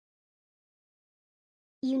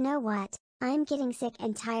You know what? I'm getting sick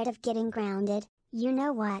and tired of getting grounded. You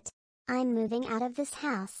know what? I'm moving out of this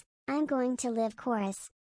house. I'm going to live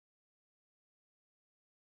chorus.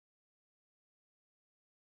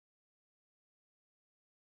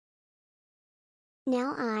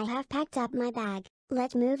 Now I have packed up my bag.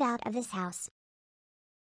 Let's move out of this house.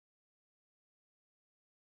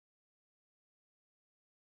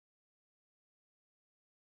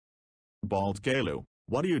 Bald Caillou,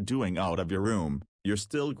 what are you doing out of your room? You're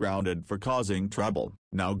still grounded for causing trouble.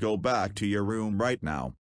 Now go back to your room right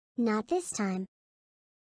now. Not this time.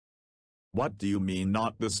 What do you mean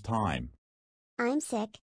not this time? I'm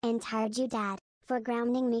sick and tired you dad for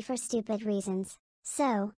grounding me for stupid reasons.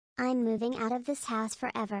 So, I'm moving out of this house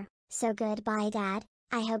forever. So goodbye dad.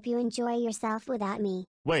 I hope you enjoy yourself without me.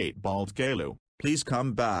 Wait, Bald Caillou, please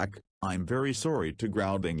come back. I'm very sorry to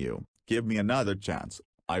grounding you. Give me another chance.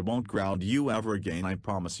 I won't ground you ever again, I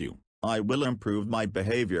promise you. I will improve my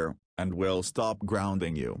behavior, and will stop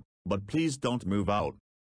grounding you, but please don't move out.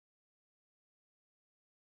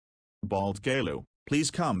 Bald Caillou, please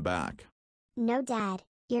come back. No dad,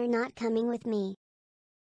 you're not coming with me.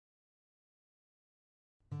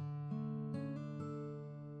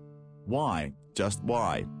 Why, just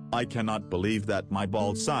why? I cannot believe that my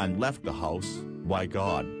bald son left the house. Why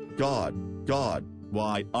God,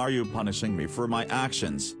 why are you punishing me for my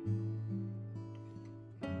actions?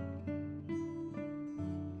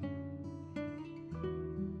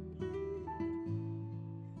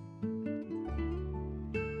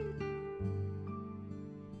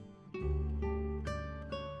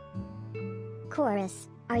 Chorus,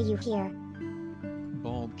 are you here?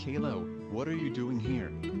 Bald Caillou, what are you doing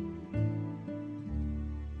here?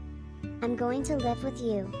 I'm going to live with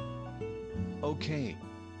you. Okay,